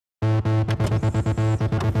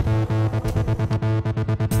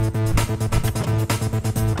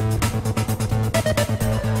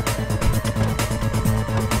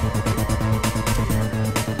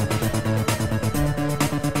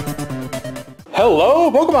Hello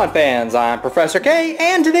Pokemon fans, I'm Professor K,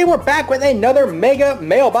 and today we're back with another Mega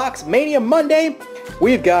Mailbox Mania Monday.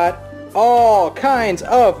 We've got all kinds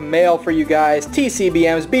of mail for you guys,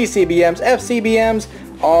 TCBMs, BCBMs, FCBMs,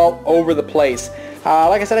 all over the place.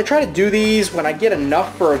 Like I said, I try to do these when I get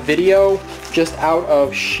enough for a video, just out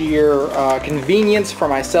of sheer convenience for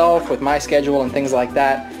myself with my schedule and things like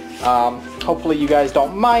that. Hopefully you guys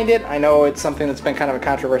don't mind it. I know it's something that's been kind of a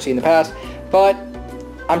controversy in the past, but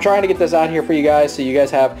I'm trying to get this out here for you guys so you guys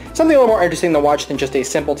have something a little more interesting to watch than just a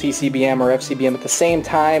simple TCBM or FCBM at the same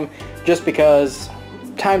time, just because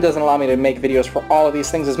time doesn't allow me to make videos for all of these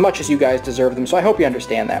things as much as you guys deserve them, so I hope you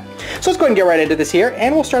understand that. So let's go ahead and get right into this here,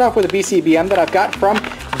 and we'll start off with a BCBM that I've got from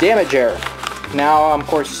Dammitjer. Now, of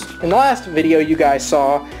course, in the last video you guys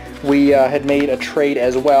saw, we had made a trade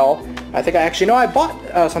as well. I think I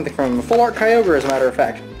bought something from Full Art Kyogre, as a matter of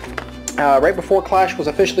fact, right before Clash was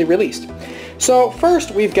officially released. So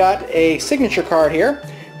first we've got a signature card here.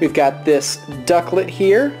 We've got this ducklet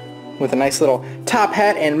here with a nice little top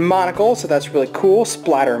hat and monocle, so that's really cool.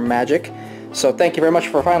 Splatter magic. So thank you very much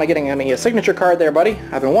for finally getting me a signature card there, buddy.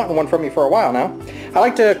 I've been wanting one from you for a while now. I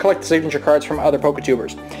like to collect signature cards from other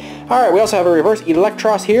Poketubers. Alright, we also have a reverse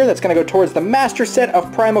Electros here that's going to go towards the master set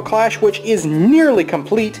of Primal Clash, which is nearly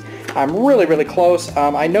complete. I'm really close.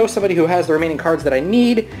 I know somebody who has the remaining cards that I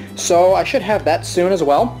need, so I should have that soon as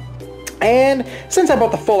well. And since I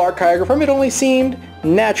bought the Full Art Kyogre from, it only seemed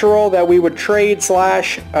natural that we would trade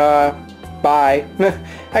slash buy.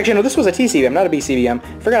 Actually, no, this was a TCBM, not a BCBM.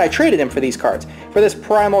 I forgot I traded him for these cards. For this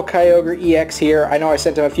Primal Kyogre EX here, I know I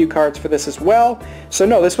sent him a few cards for this as well. So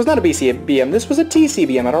no, this was not a BCBM, this was a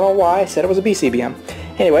TCBM. I don't know why I said it was a BCBM.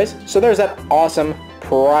 Anyways, so there's that awesome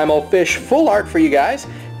Primal Fish Full Art for you guys.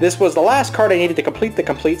 This was the last card I needed to complete the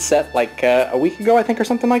complete set like a week ago, I think, or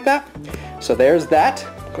something like that. So there's that.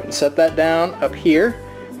 Go ahead and set that down up here.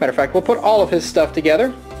 Matter of fact, we'll put all of his stuff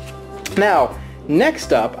together. Now,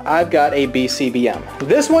 next up, I've got a BCBM.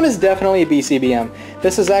 This one is definitely a BCBM.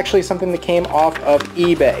 This is actually something that came off of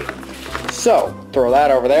eBay. So, throw that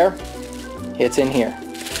over there. It's in here.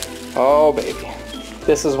 Oh, baby.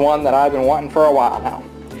 This is one that I've been wanting for a while now.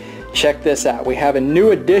 Check this out. We have a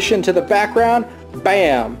new addition to the background.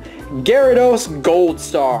 Bam! Gyarados Gold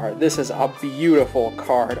Star. This is a beautiful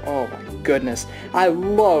card. Oh my goodness. I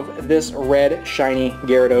love this red shiny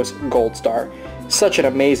Gyarados Gold Star. Such an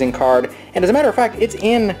amazing card. And as a matter of fact, it's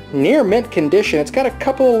in near mint condition. It's got a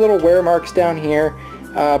couple of little wear marks down here.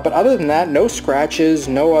 But other than that, no scratches,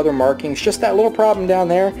 no other markings, just that little problem down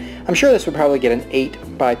there. I'm sure this would probably get an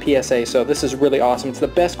 8 by PSA, so this is really awesome. It's the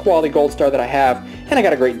best quality Gold Star that I have, and I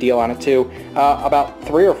got a great deal on it too. About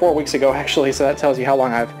 3 or 4 weeks ago actually, so that tells you how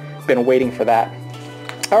long I've been waiting for that.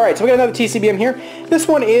 Alright, so we got another TCBM here. This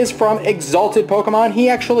one is from Exalted Pokemon. He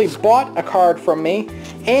actually bought a card from me,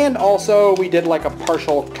 and also we did like a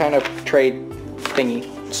partial kind of trade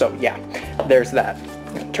thingy. So yeah, there's that.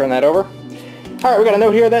 Turn that over. Alright, we got a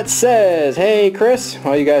note here that says, "Hey Chris,"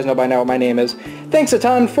 well, you guys know by now what my name is. "Thanks a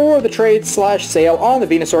ton for the trade slash sale on the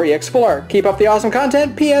Venusaur EX Full Art. Keep up the awesome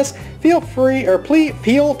content. P.S. Feel free, or please,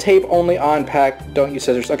 peel tape only on pack. Don't use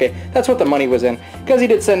scissors." Okay, that's what the money was in, because he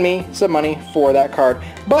did send me some money for that card.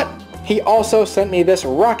 But he also sent me this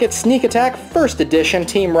Rocket Sneak Attack First Edition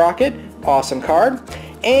Team Rocket. Awesome card.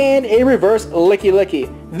 And a reverse Licky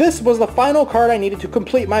Licky. This was the final card I needed to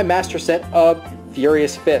complete my master set of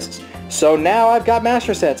Furious Fists. So now I've got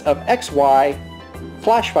master sets of XY,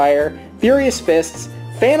 Flashfire, Furious Fists,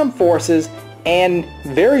 Phantom Forces, and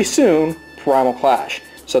very soon, Primal Clash.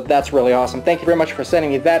 So that's really awesome. Thank you very much for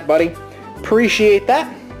sending me that, buddy. Appreciate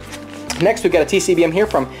that. Next, we've got a TCBM here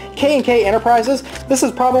from K&K Enterprises. This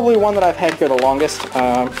is probably one that I've had here the longest,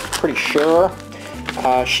 pretty sure.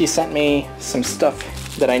 She sent me some stuff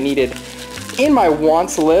that I needed in my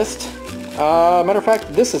wants list. Matter of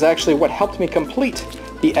fact, this is actually what helped me complete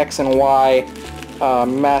the X and Y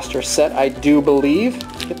master set, I do believe.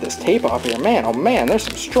 Get this tape off here. Man, oh man, there's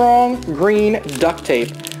some strong green duct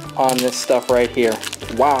tape on this stuff right here.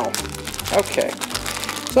 Wow. Okay.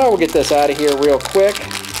 So we'll get this out of here real quick.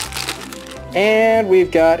 And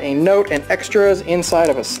we've got a note and extras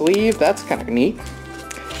inside of a sleeve. That's kind of neat.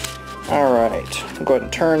 Alright. We'll go ahead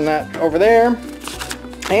and turn that over there.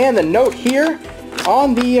 And the note here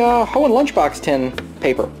on the Hoenn Lunchbox tin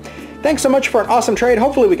paper. "Thanks so much for an awesome trade.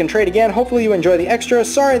 Hopefully we can trade again. Hopefully you enjoy the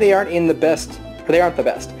extras. Sorry they aren't the best.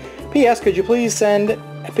 P.S. Could you please send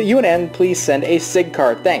please send a SIG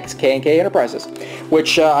card. Thanks, K&K Enterprises."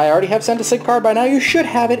 Which I already have sent a SIG card by now. You should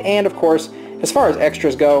have it. And of course, as far as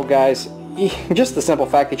extras go, guys, just the simple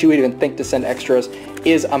fact that you would even think to send extras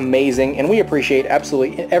is amazing, and we appreciate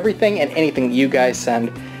absolutely everything and anything that you guys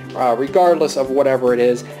send. regardless of whatever it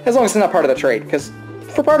is, as long as it's not part of the trade. Because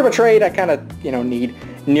for part of a trade, I kind of, you know, need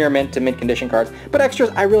near mint to mint condition cards. But extras,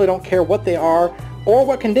 I really don't care what they are or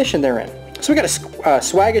what condition they're in. So we got a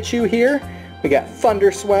Swagachu here. We got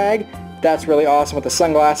Thunder Swag. That's really awesome with the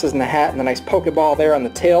sunglasses and the hat and the nice Pokeball there on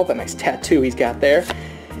the tail. The nice tattoo he's got there.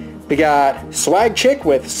 We got Swag Chick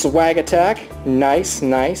with Swag Attack. Nice,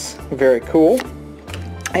 nice. Very cool.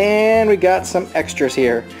 And we got some extras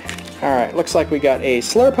here. Alright, looks like we got a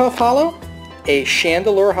Slurpuff Holo, a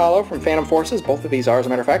Chandelure Holo from Phantom Forces. Both of these are, as a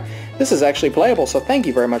matter of fact. This is actually playable, so thank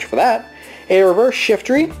you very much for that. A Reverse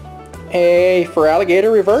Shiftry, a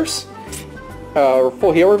Feraligatr Reverse,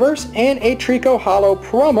 Full Heal Reverse, and a Trico Holo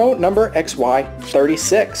promo number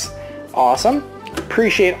XY36. Awesome.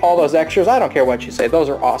 Appreciate all those extras. I don't care what you say. Those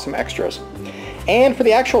are awesome extras. And for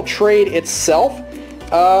the actual trade itself,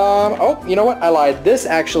 oh, you know what? I lied. This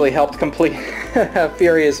actually helped complete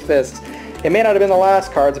Furious Fists. It may not have been the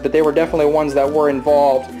last cards, but they were definitely ones that were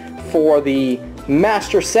involved for the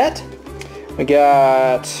Master Set. We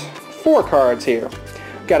got 4 cards here.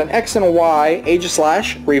 Got an X and Y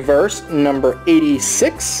Aegislash Reverse number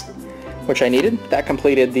 86, which I needed. That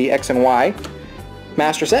completed the X and Y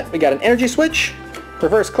Master Set. We got an Energy Switch,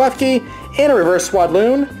 Reverse Klefki, and a Reverse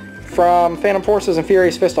Swadloon from Phantom Forces and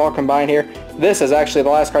Furious Fist all combined here. This is actually the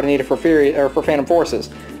last card I needed for Phantom Forces.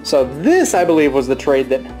 So this, I believe, was the trade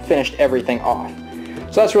that finished everything off.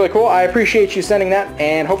 So that's really cool. I appreciate you sending that,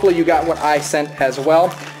 and hopefully you got what I sent as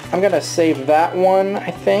well. I'm going to save that one,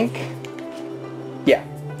 I think. Yeah.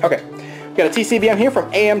 Okay, we've got a TCBM here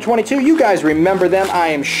from AM22. You guys remember them, I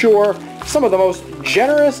am sure. Some of the most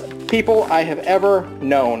generous people I have ever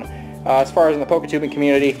known as far as in the Poketubing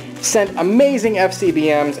community. Sent amazing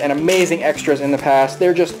FCBMs and amazing extras in the past.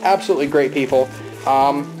 They're just absolutely great people.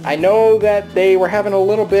 I know that they were having a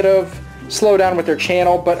little bit of slowdown with their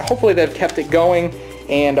channel, but hopefully they've kept it going,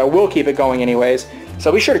 and will keep it going anyways.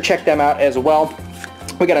 So be sure to check them out as well.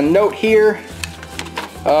 We got a note here.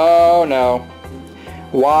 Oh no.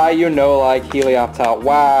 Why you know like Helioptile.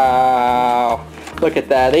 Wow. Look at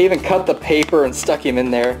that. They even cut the paper and stuck him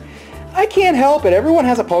in there. I can't help it. Everyone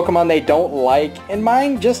has a Pokemon they don't like, and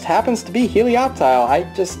mine just happens to be Helioptile. I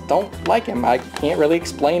just don't like him. I can't really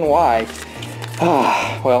explain why.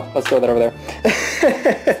 Well, let's throw that over there.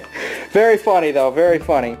 Very funny though, very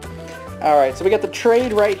funny. Alright, so we got the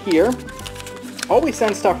trade right here. Always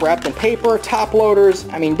send stuff wrapped in paper, top loaders,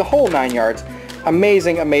 I mean the whole 9 yards.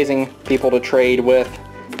 Amazing, amazing people to trade with.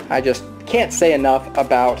 I just can't say enough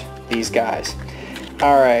about these guys.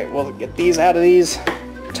 Alright, we'll get these out of these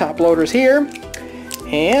top loaders here.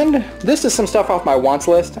 And this is some stuff off my wants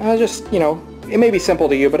list. I just, you know, it may be simple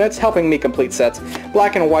to you, but it's helping me complete sets.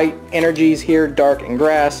 Black and white energies here, dark and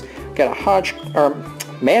grass. Got a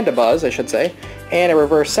Mandibuzz, I should say. And a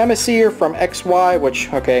reverse Semiseer from XY,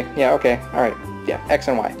 which, okay, yeah, okay, alright. Yeah, X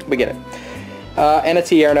and Y, we get it. And a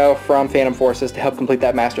Tierno from Phantom Forces to help complete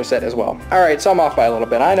that master set as well. Alright, so I'm off by a little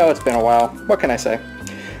bit. I know it's been a while. What can I say?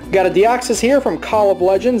 Got a Deoxys here from Call of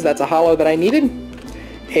Legends. That's a holo that I needed.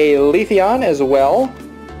 A Leafeon as well.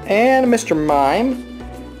 And Mr. Mime.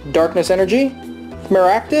 Darkness Energy.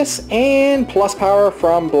 Maractus. And Plus Power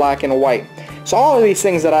from Black and White. So all of these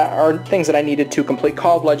things are things that I needed to complete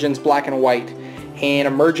Call of Legends, Black and White. And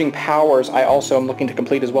Emerging Powers I also am looking to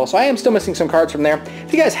complete as well. So I am still missing some cards from there.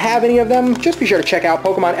 If you guys have any of them, just be sure to check out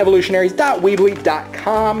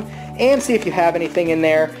PokemonEvolutionaries.weebly.com and see if you have anything in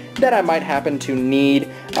there that I might happen to need.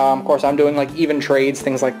 Of course, I'm doing like even trades,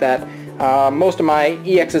 things like that. Most of my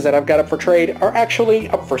EXs that I've got up for trade are actually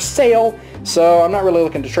up for sale, so I'm not really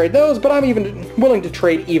looking to trade those, but I'm even willing to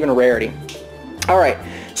trade even rarity. Alright,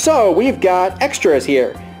 so we've got extras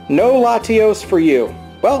here. No Latios for you.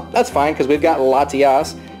 Well, that's fine, because we've got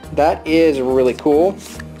Latias. That is really cool.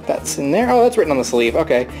 That's in there. Oh, that's written on the sleeve.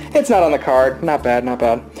 Okay. It's not on the card. Not bad, not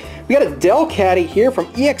bad. We got a Delcatty here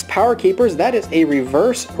from EX Power Keepers. That is a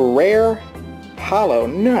reverse rare holo.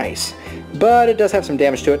 Nice. But it does have some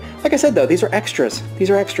damage to it. Like I said, though, these are extras.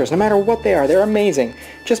 These are extras. No matter what they are, they're amazing.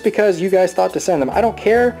 Just because you guys thought to send them. I don't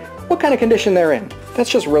care what kind of condition they're in.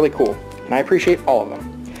 That's just really cool. And I appreciate all of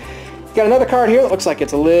them. Got another card here that looks like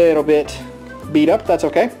it's a little bit beat up. That's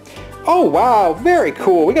okay. Oh wow, very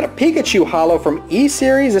cool. We got a Pikachu holo from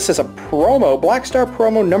E-Series. This is a promo, Black Star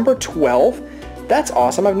promo number 12. That's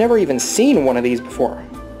awesome. I've never even seen one of these before.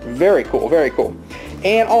 Very cool, very cool.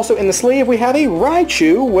 And also in the sleeve we have a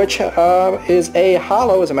Raichu, which is a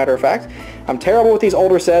holo as a matter of fact. I'm terrible with these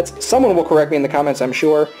older sets. Someone will correct me in the comments, I'm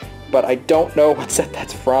sure, but I don't know what set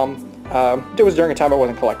that's from. It was during a time I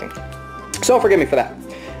wasn't collecting. So forgive me for that.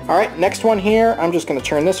 Alright, next one here, I'm just going to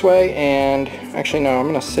turn this way, and actually no, I'm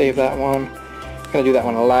going to save that one. I'm going to do that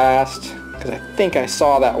one last. because I think I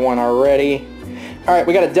saw that one already. Alright,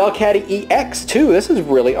 we got a Delcatty EX too. This is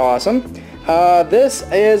really awesome. This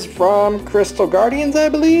is from Crystal Guardians, I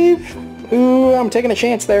believe. Ooh, I'm taking a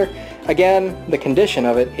chance there. Again, the condition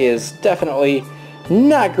of it is definitely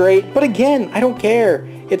not great, but again, I don't care.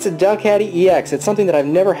 It's a Delcatty EX. It's something that I've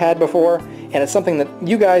never had before, and it's something that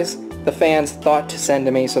you guys, the fans, thought to send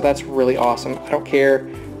to me, so that's really awesome. I don't care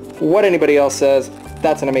what anybody else says.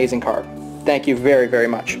 That's an amazing card. Thank you very, very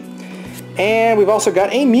much. And we've also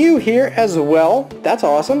got a Mew here as well. That's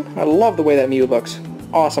awesome. I love the way that Mew looks.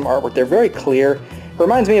 Awesome artwork. They're very clear.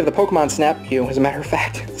 Reminds me of the Pokemon Snap Mew, as a matter of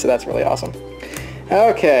fact. So that's really awesome.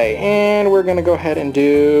 Okay, and we're going to go ahead and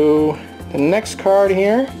do the next card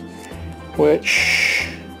here, which...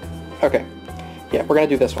 Okay. Yeah, we're going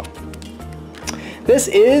to do this one. This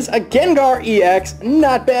is a Gengar EX.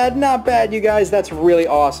 Not bad, you guys. That's really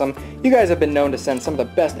awesome. You guys have been known to send some of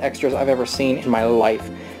the best extras I've ever seen in my life.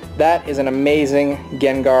 That is an amazing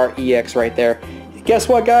Gengar EX right there. Guess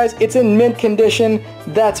what, guys? It's in mint condition.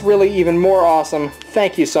 That's really even more awesome.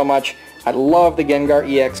 Thank you so much. I love the Gengar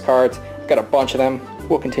EX cards. I've got a bunch of them.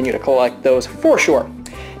 We'll continue to collect those for sure.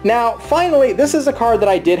 Now, finally, this is a card that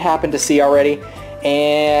I did happen to see already,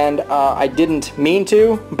 and I didn't mean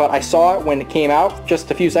to, but I saw it when it came out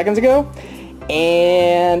just a few seconds ago,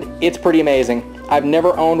 and it's pretty amazing. I've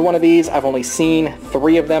never owned one of these. I've only seen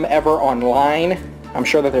 3 of them ever online. I'm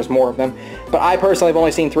sure that there's more of them, but I personally have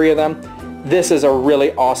only seen 3 of them. This is a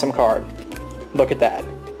really awesome card. Look at that.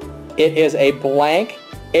 It is a blank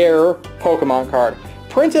air Pokemon card.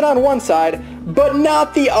 Printed on one side, but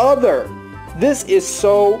not the other. This is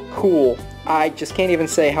so cool. I just can't even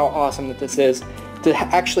say how awesome that this is to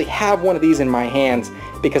actually have one of these in my hands,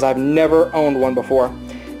 because I've never owned one before.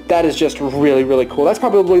 That is just really, really cool. That's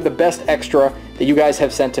probably the best extra that you guys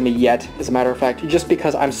have sent to me yet, as a matter of fact, just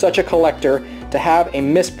because I'm such a collector. To have a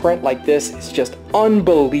misprint like this is just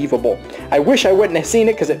unbelievable. I wish I wouldn't have seen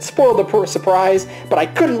it because it spoiled the surprise, but I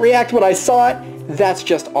couldn't react when I saw it. That's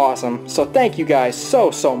just awesome. So thank you guys so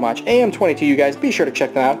much. AM22, you guys, be sure to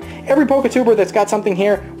check them out. Every Poketuber that's got something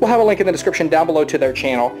here, we'll have a link in the description down below to their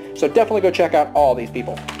channel. So definitely go check out all these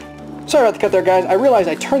people. Sorry about the cut there, guys. I realized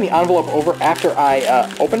I turned the envelope over after I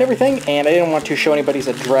opened everything, and I didn't want to show anybody's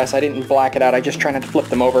address. I didn't black it out. I just tried not to flip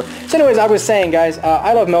them over. So anyways, I was saying, guys,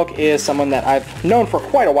 iLoveMilq is someone that I've known for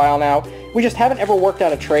quite a while now. We just haven't ever worked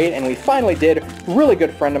out a trade, and we finally did. Really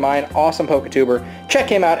good friend of mine, awesome Poketuber. Check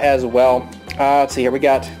him out as well. Let's see here. We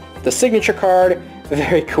got the signature card.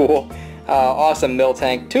 Very cool. Awesome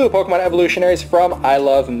Miltank. 2 Pokemon evolutionaries from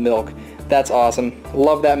iLoveMilq. That's awesome.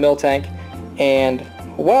 Love that Miltank. And...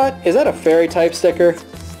 what? Is that a fairy type sticker?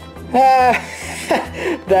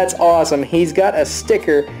 That's awesome. He's got a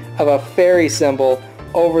sticker of a fairy symbol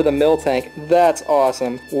over the Miltank. That's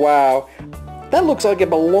awesome. Wow. That looks like it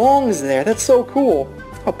belongs there. That's so cool.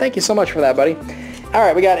 Oh, thank you so much for that, buddy.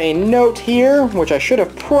 Alright, we got a note here, which I should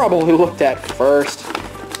have probably looked at first.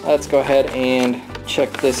 Let's go ahead and check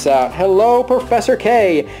this out. Hello, Professor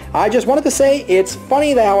K. I just wanted to say it's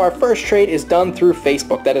funny that how our first trade is done through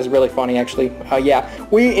Facebook. That is really funny, actually. Yeah,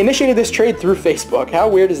 we initiated this trade through Facebook. How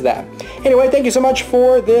weird is that? Anyway, thank you so much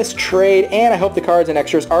for this trade, and I hope the cards and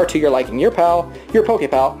extras are to your liking. Your pal, your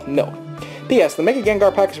Pokepal, Milk. P.S. The Mega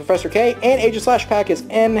Gengar pack is Professor K, and Aegis pack is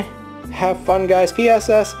N. Have fun, guys.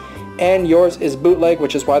 PSS, and yours is Bootleg,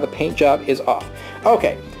 which is why the paint job is off.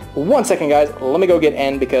 Okay. 1 second, guys. Let me go get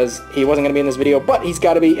N because he wasn't going to be in this video, but he's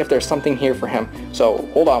got to be if there's something here for him. So,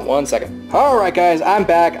 hold on 1 second. Alright, guys. I'm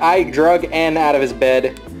back. I drug N out of his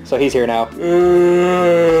bed, so he's here now.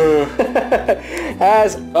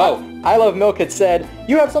 As iLoveMilq had said,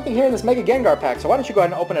 you have something here in this Mega Gengar pack, so why don't you go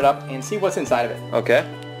ahead and open it up and see what's inside of it. Okay.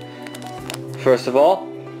 First of all,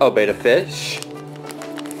 a beta fish.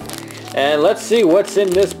 And let's see what's in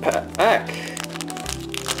this pack.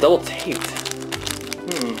 It's double taped.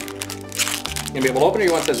 Gonna be able to open, or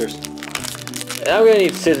you want scissors? I'm gonna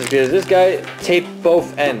need scissors because this guy taped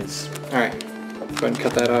both ends. Alright. Go ahead and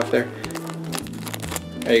cut that off there.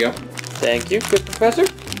 There you go. Thank you, good professor.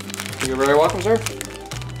 You're very welcome, sir.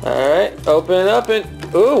 Alright, open it up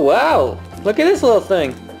and... ooh, wow! Look at this little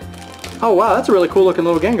thing. Oh, wow, that's a really cool looking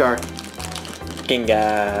little Gengar.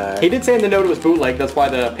 Gengar. He did say in the note it was bootleg, that's why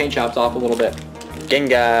the paint job's off a little bit.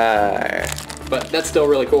 Gengar. But that's still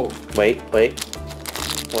really cool. Wait.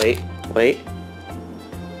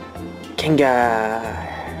 Gengar.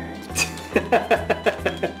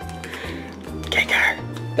 Gengar.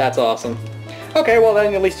 That's awesome. Okay, well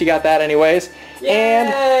then at least you got that anyways.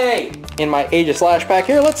 Yay! And in my Aegis pack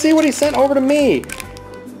here, let's see what he sent over to me.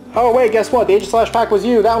 Oh wait, guess what? The Aegis pack was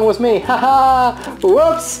you, that one was me. Haha!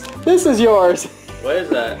 Whoops! This is yours. What is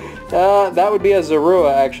that? That would be a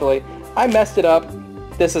Zorua, actually. I messed it up.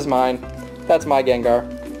 This is mine. That's my Gengar.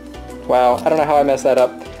 Wow, I don't know how I messed that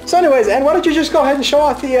up. So anyways, and why don't you just go ahead and show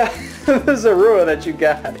off the, the Zorua that you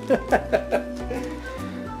got.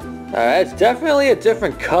 Alright, it's definitely a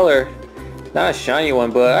different color. Not a shiny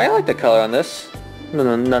one, but I like the color on this.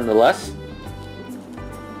 Nonetheless.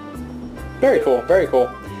 Very cool, very cool.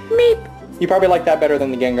 Meep. You probably like that better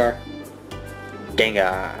than the Gengar.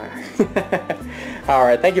 Gengar.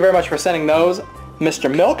 Alright, thank you very much for sending those,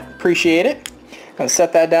 Mr. Milk. Appreciate it. Gonna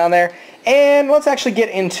set that down there. And let's actually get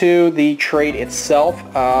into the trade itself.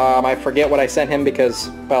 I forget what I sent him because,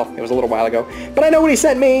 well, it was a little while ago. But I know what he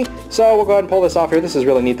sent me, so we'll go ahead and pull this off here. This is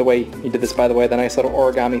really neat the way you did this, by the way, the nice little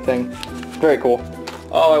origami thing. Very cool.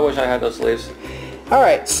 Oh, I wish I had those sleeves.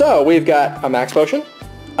 Alright, so we've got a Max Potion,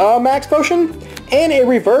 and a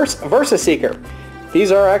Reverse Versa Seeker.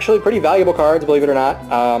 These are actually pretty valuable cards, believe it or not.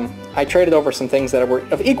 I traded over some things that were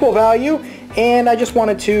of equal value, and I just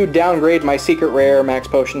wanted to downgrade my Secret Rare Max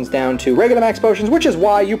Potions down to regular Max Potions, which is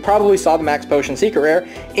why you probably saw the Max Potion Secret Rare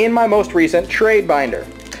in my most recent trade binder.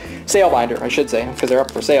 Sale binder, I should say, because they're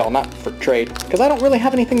up for sale, not for trade. Because I don't really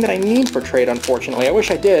have anything that I need for trade, unfortunately. I wish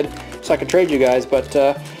I did, so I could trade you guys, but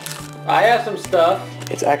I have some stuff.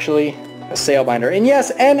 It's actually a sale binder. And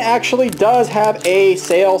yes, N actually does have a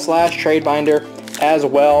sale/trade binder as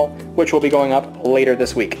well, which will be going up later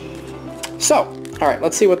this week. So, alright,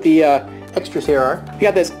 let's see what the extras here are. We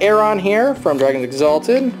got this Aeron here from Dragon's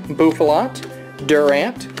Exalted, Bouffalant,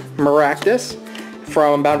 Durant, Maractus.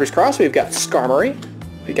 From Boundaries Cross, we've got Skarmory.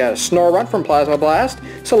 We got a Snorunt from Plasma Blast,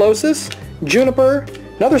 Solosis, Juniper,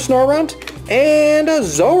 another Snorunt, and a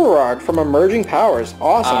Zoroark from Emerging Powers.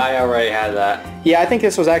 Awesome. I already had that. Yeah, I think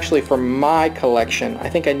this was actually from my collection. I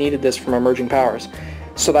think I needed this from Emerging Powers.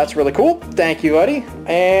 So that's really cool. Thank you, Eddie.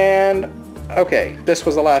 And, okay, this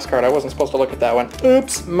was the last card. I wasn't supposed to look at that one.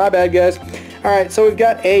 Oops, my bad, guys. Alright, so we've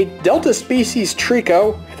got a Delta Species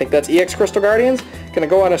Trico. I think that's EX Crystal Guardians. Gonna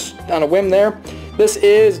go on a whim there. This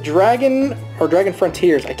is Dragon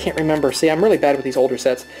Frontiers. I can't remember. See, I'm really bad with these older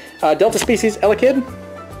sets. Delta Species Elekid,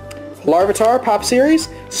 Larvitar Pop Series,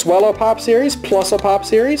 Swellow Pop Series, Plusle Pop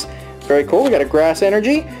Series. Very cool. We got a Grass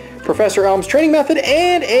Energy, Professor Elm's Training Method,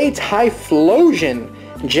 and a Typhlosion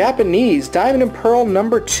Japanese Diamond and Pearl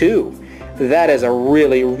 #2. That is a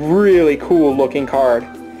really, really cool looking card.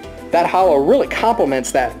 That holo really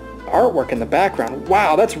complements that artwork in the background.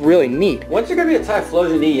 Wow, that's really neat. When's there going to be a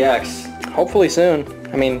Typhlosion EX? Hopefully soon.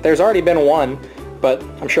 I mean, there's already been one, but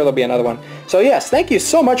I'm sure there'll be another one. So yes, thank you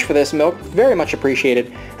so much for this, Milk. Very much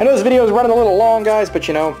appreciated. I know this video is running a little long, guys, but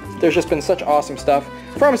you know, there's just been such awesome stuff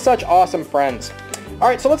from such awesome friends.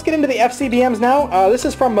 Alright, so let's get into the FCBMs now. This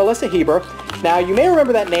is from Melissa Hebra. Now, you may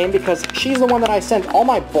remember that name because she's the one that I sent all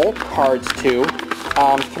my bulk cards to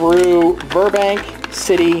through Burbank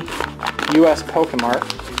City US Pokemart.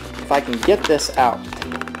 If I can get this out.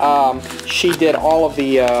 She did all of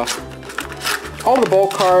the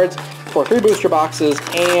bulk cards for 3 booster boxes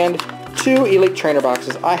and 2 Elite Trainer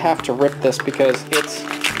boxes. I have to rip this because it's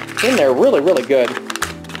in there really, really good.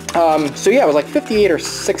 So yeah, it was like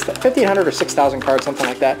 1,500 or 6,000 cards, something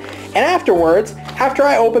like that. And afterwards, after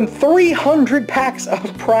I opened 300 packs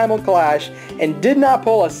of Primal Clash and did not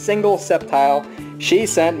pull a single Sceptile, she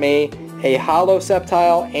sent me a Holo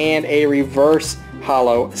Sceptile and a Reverse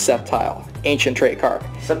Holo Sceptile. Ancient trait card.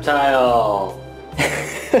 Sceptile.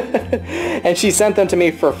 And she sent them to me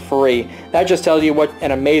for free. That just tells you what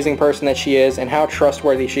an amazing person that she is and how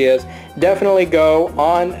trustworthy she is. Definitely go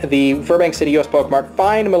on the Burbank City US Pokemart.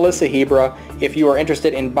 Find Melissa Hebra if you are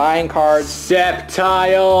interested in buying cards.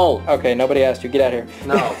 Sceptile. Okay, nobody asked you. Get out of here.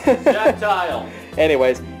 No. Sceptile.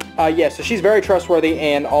 Anyways, yeah, so she's very trustworthy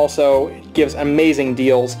and also gives amazing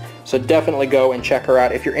deals. So definitely go and check her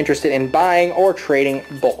out if you're interested in buying or trading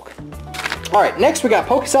bulk. Alright, next we got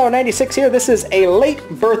Pokeseller96 here. This is a late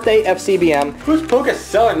birthday FCBM. Who's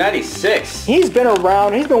Pokeseller96? He's been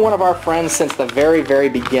around. He's been one of our friends since the very, very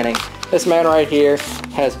beginning. This man right here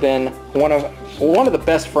has been one of the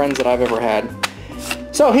best friends that I've ever had.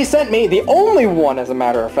 So he sent me, the only one as a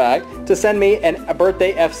matter of fact, to send me a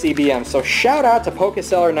birthday FCBM. So shout out to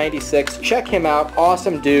Pokeseller96. Check him out.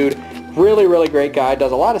 Awesome dude. Really, really great guy.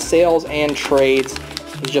 Does a lot of sales and trades.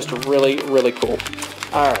 He's just really, really cool.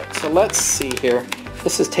 Alright, so let's see here.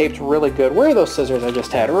 This is taped really good. Where are those scissors I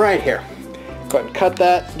just had? Right here. Go ahead and cut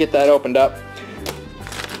that, get that opened up.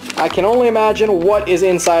 I can only imagine what is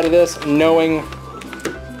inside of this, knowing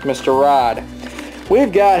Mr. Rod.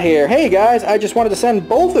 We've got here, hey guys, I just wanted to send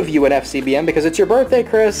both of you an FCBM because it's your birthday,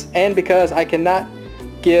 Chris, and because I cannot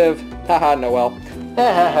give, haha, Noel.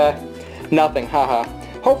 Nothing, haha.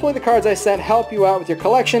 Hopefully the cards I sent help you out with your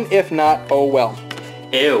collection. If not, oh well.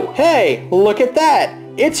 Ew. Hey, look at that.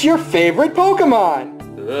 it's your favorite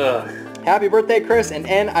Pokemon. Ugh. Happy birthday, Chris, and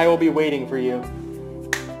N, I will be waiting for you.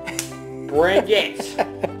 Bring it.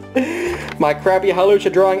 My crappy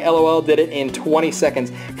Hawlucha drawing, LOL, did it in 20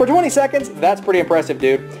 seconds. For 20 seconds, that's pretty impressive,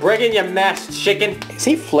 dude. Bring in your masked chicken. Is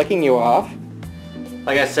he flicking you off?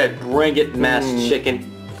 Like I said, bring it, masked chicken.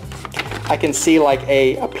 I can see like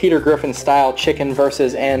a Peter Griffin style chicken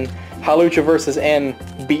versus N, Hawlucha versus N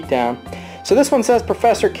beatdown. So this one says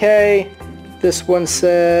Professor K. This one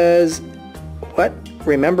says, what?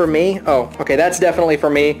 Remember me? Oh, okay, that's definitely for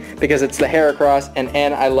me because it's the Heracross, and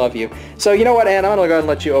N, I love you. So you know what, N, I'm gonna go ahead and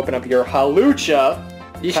let you open up your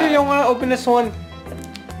Hawlucha. You sure you don't want to open this one?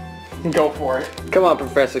 Go for it. Come on,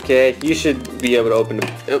 Professor K. You should be able to open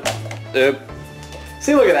it.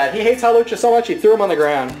 See, look at that. He hates Hawlucha so much he threw him on the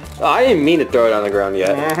ground. Oh, I didn't mean to throw it on the ground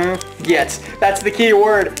yet. Yet. That's the key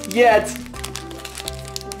word. Yet.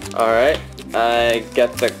 Alright. I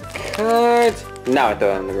got the cards. Now I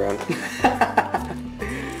throw it on the ground.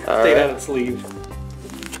 Take it out of the sleeve.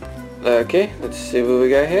 Okay, let's see what we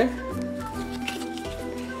got here.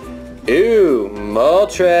 Ooh,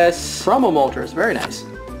 Moltres. Promo Moltres. Very nice.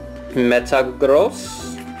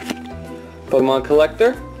 Metagross. Pokemon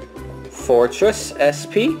Collector. Fortress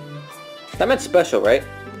SP. That meant special, right?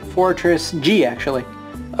 Fortress G, actually.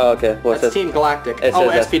 Oh, okay. What's That's this? Team Galactic.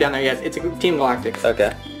 Oh, SP down there, yes. It's a Team Galactic.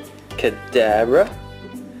 Okay. Kadabra.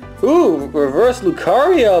 Ooh, reverse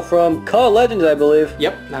Lucario from Call of Legends, I believe.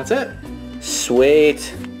 Yep, that's it.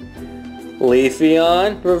 Sweet.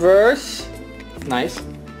 Leafeon, reverse. Nice.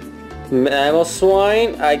 Mammal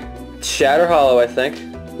Swine. Shatter Hollow, I think.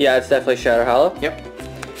 Yeah, it's definitely Shatter Hollow. Yep.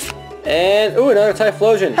 And, ooh, another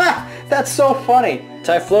Typhlosion. Ha! That's so funny.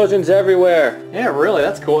 Typhlosion's everywhere. Yeah, really,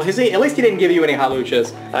 that's cool. At least he didn't give you any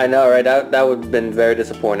Hawluchas. I know, right? That would have been very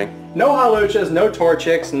disappointing. No Hawluchas, no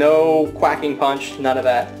Torchics, no Quacking Punch, none of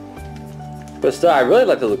that. But still, I really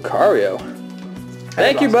like the Lucario.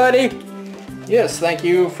 Thank you, buddy. Yes, thank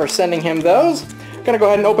you for sending him those. I'm gonna go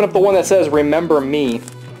ahead and open up the one that says Remember Me.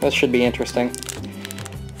 That should be interesting.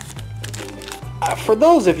 For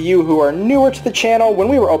those of you who are newer to the channel, when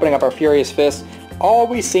we were opening up our Furious Fists, all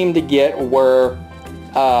we seemed to get were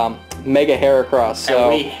Mega Heracross.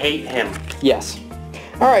 So, and we hate him. Yes.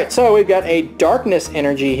 Alright, so we've got a Darkness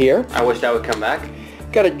Energy here. I wish that would come back.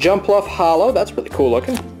 Got a Jumpluff Hollow. That's really cool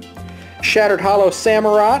looking. Shattered Hollow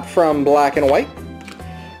Samurott from Black and White.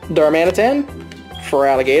 Darmanitan,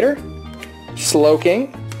 Feraligatr,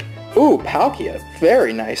 Slowking. Ooh, Palkia.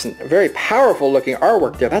 Very nice and very powerful looking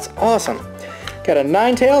artwork there. That's awesome. Got a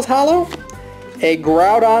Ninetales Hollow, a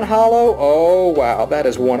Groudon Hollow. Oh wow, that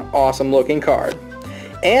is one awesome looking card.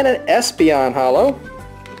 And an Espeon Hollow,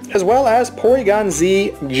 as well as Porygon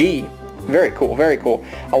ZG. Very cool, very cool.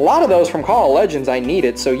 A lot of those from Call of Legends I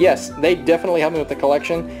needed, so yes, they definitely helped me with the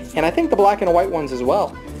collection, and I think the black and white ones as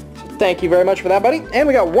well. So thank you very much for that, buddy. And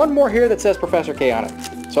we got one more here that says Professor K on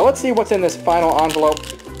it. So let's see what's in this final envelope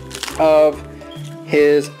of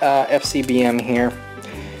his FCBM here.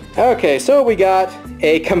 Okay, so we got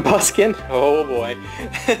a Combuskin. Oh boy.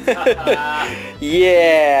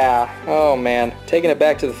 Yeah. Oh man. Taking it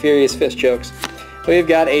back to the Furious Fist jokes. We've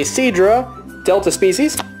got a Seadra, Delta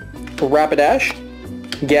Species, Rapidash,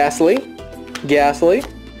 Ghastly,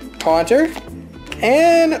 Haunter,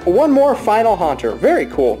 and one more final Haunter. Very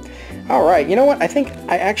cool. Alright, you know what? I think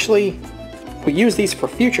I actually will use these for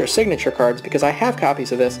future signature cards because I have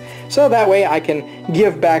copies of this. So that way I can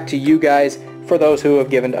give back to you guys for those who have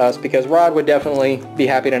given to us, because Rod would definitely be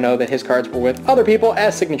happy to know that his cards were with other people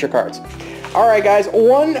as signature cards. Alright guys,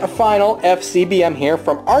 one final FCBM here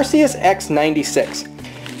from Arceus X96.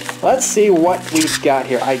 Let's see what we've got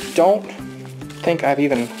here. I don't think I've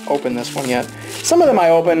even opened this one yet. Some of them I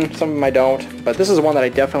open, some of them I don't, but this is one that I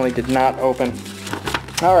definitely did not open.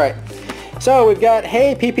 Alright, so we've got,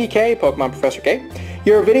 hey PPK, Pokemon Professor K.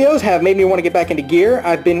 Your videos have made me want to get back into gear.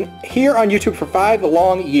 I've been here on YouTube for 5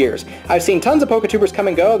 long years. I've seen tons of Poketubers come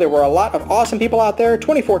and go. There were a lot of awesome people out there.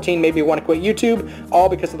 2014 made me want to quit YouTube, all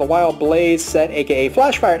because of the Wild Blaze set, aka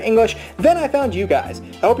Flashfire in English. Then I found you guys.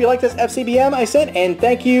 I hope you like this FCBM I sent, and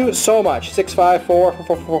thank you so much.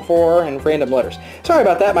 6544444 and random letters. Sorry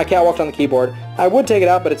about that, my cat walked on the keyboard. I would take it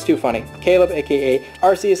out, but it's too funny. Caleb, aka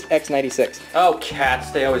Arceus X96. Oh, cats,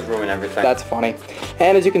 they always ruin everything. That's funny.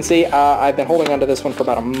 And as you can see, I've been holding onto this one for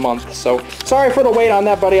about a month, so sorry for the wait on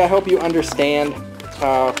that, buddy. I hope you understand.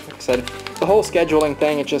 Like I said, the whole scheduling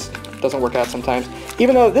thing, it just doesn't work out sometimes.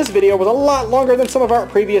 Even though this video was a lot longer than some of our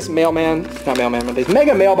previous Mondays,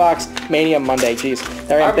 Mega Mailbox Mania Monday. Jeez.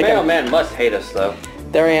 There I am our mailman must hate us, though.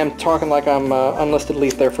 There I am talking like I'm unlisted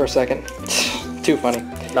leaf there for a second. Too funny.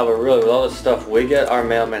 No, but really, with all the stuff we get, our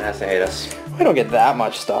mailman has to hate us. We don't get that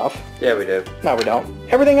much stuff. Yeah, we do. No, we don't.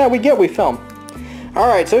 Everything that we get, we film.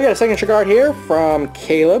 Alright, so we got a signature card here from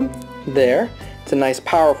Caleb. There. It's a nice,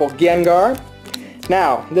 powerful Gengar.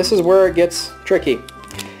 Now, this is where it gets tricky.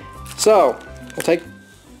 So, we'll take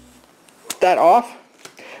that off.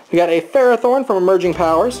 We got a Ferrothorn from Emerging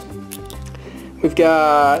Powers. We've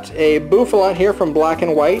got a Bouffalon here from Black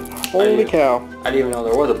and White. Holy cow. I didn't even know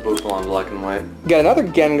there was a Bouffalon Black and White. We got another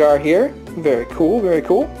Gengar here. Very cool, very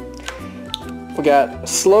cool. We got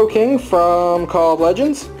Slowking from Call of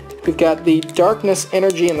Legends. We've got the Darkness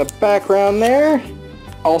Energy in the background there.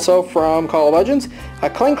 Also from Call of Legends. A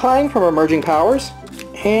Kling Klang from Emerging Powers.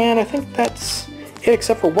 And I think that's it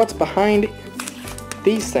except for what's behind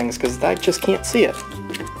these things because I just can't see it.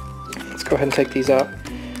 Let's go ahead and take these out.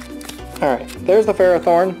 Alright, there's the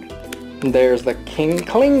Ferrothorn. There's the Kling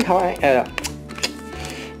Klang. Kling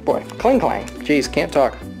Klang. Jeez, can't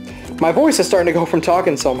talk. My voice is starting to go from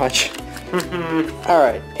talking so much.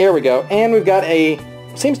 Alright, here we go. And we've got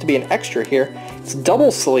seems to be an extra here. It's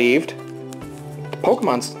double sleeved. The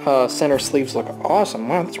Pokemon Center sleeves look awesome.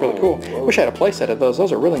 Wow, that's really cool. Wish I had a playset of those.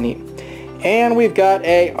 Those are really neat. And we've got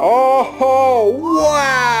oh,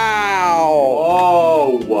 wow!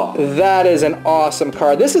 Whoa! That is an awesome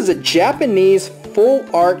card. This is a Japanese full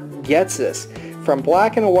art Getsus from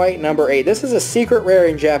Black and White number 8. This is a secret rare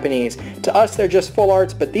in Japanese. To us, they're just full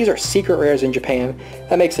arts, but these are secret rares in Japan.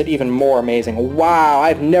 That makes it even more amazing. Wow,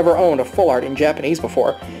 I've never owned a full art in Japanese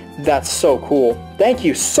before. That's so cool. Thank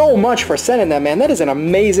you so much for sending that, man. That is an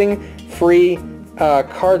amazing free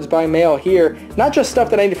cards by mail here. Not just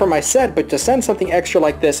stuff that I need for my set, but to send something extra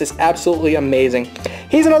like this is absolutely amazing.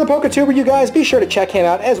 He's another Poketuber, you guys. Be sure to check him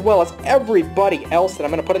out, as well as everybody else that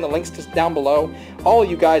I'm going to put in the links down below. All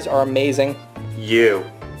you guys are amazing. You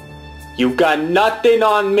got nothing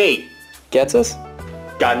on me. Gets us?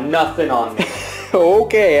 Got nothing on me.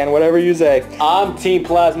 Okay, and whatever you say. I'm Team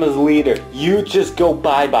Plasma's leader. You just go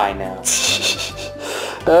bye-bye now.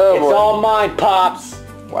 Oh, it's all mine, Pops.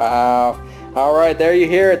 Wow. Alright, there you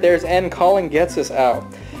hear it. There's N calling Gets Us out.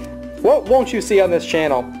 What won't you see on this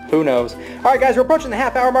channel? Who knows? Alright guys, we're approaching the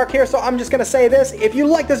half-hour mark here, so I'm just going to say this. If you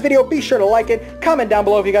like this video, be sure to like it. Comment down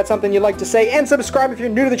below if you got something you'd like to say. And subscribe if you're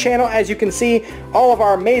new to the channel. As you can see, all of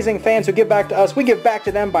our amazing fans who give back to us, we give back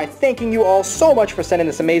to them by thanking you all so much for sending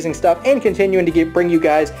this amazing stuff and continuing to bring you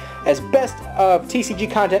guys as best of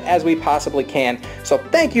TCG content as we possibly can. So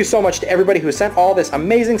thank you so much to everybody who sent all this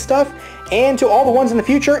amazing stuff, and to all the ones in the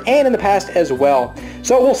future and in the past as well.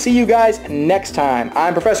 So we'll see you guys next time.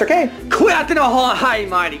 I'm Professor K. Quit the whole high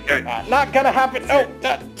mighty. Not gonna happen.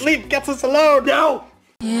 Oh, leave Gets Us alone. No.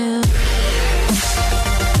 You